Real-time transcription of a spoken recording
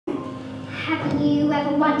Have you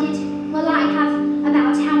ever wondered, well I have,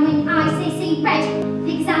 about how when I say red, for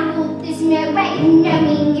example, there's no way of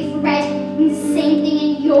knowing if red means the same thing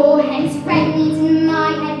in your head as red means in my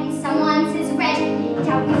head when someone says red.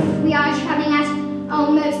 Doubt if we are travelling at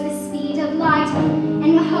almost the speed of light,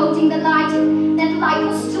 and we're holding the light, that light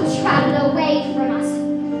will still travel away from us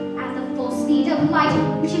at the full speed of light,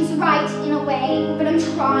 which is right in a way, but I'm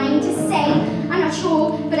trying to say, I'm not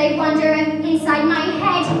sure, but I wonder inside my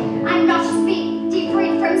head, I'm not just a bit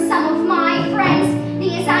different from some of my friends.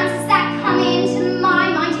 These answers that come into my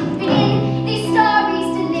mind have been these stories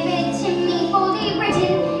delivered to me, fully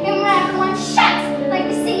written, and when everyone shouts like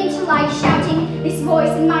the sea into light shouting, this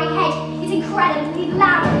voice in my head is incredibly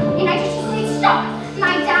loud, and I just couldn't stop.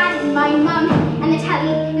 My dad and my mum and the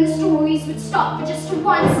telly and the stories would stop for just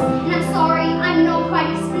once, and I'm sorry, I'm not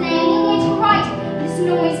quite explaining it right, but this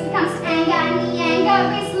noise becomes anger, and the anger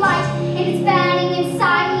is light, and it's burning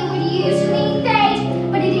inside me, would usually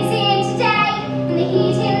fade, but it isn't today, and the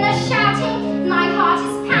heat and the shouting, my heart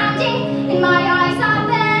is pounding, and my eyes are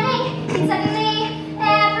burning, and suddenly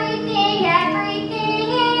everything is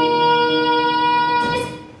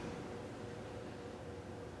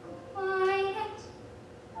quiet,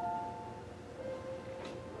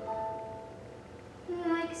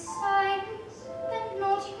 like silence, but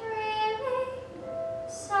not really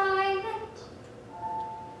silent.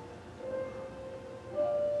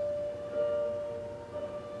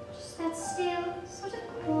 Just that still sort of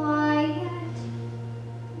quiet,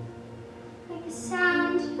 like the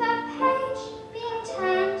sound of a page being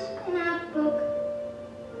turned in a book,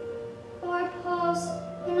 or a pause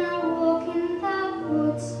in a walk in the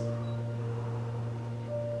woods.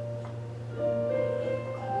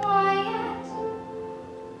 Quiet,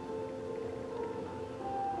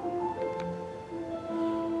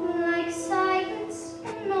 like silence,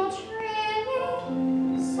 but not really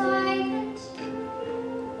silent.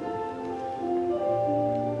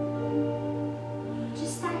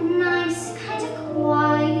 Just that nice kind of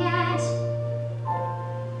quiet,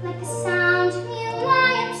 like the sound when you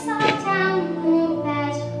lie upside down in your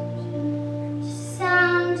bed, just the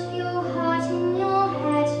sound of your heart in your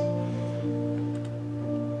head.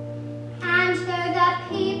 And though the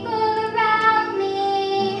people around me,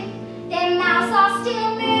 their mouths are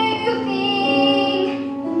still moving,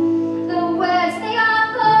 the words they are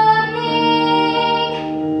forming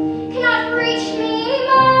cannot reach me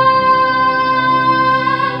anymore.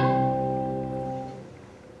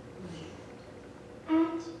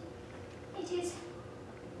 And it is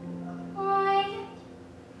quiet,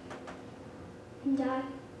 and I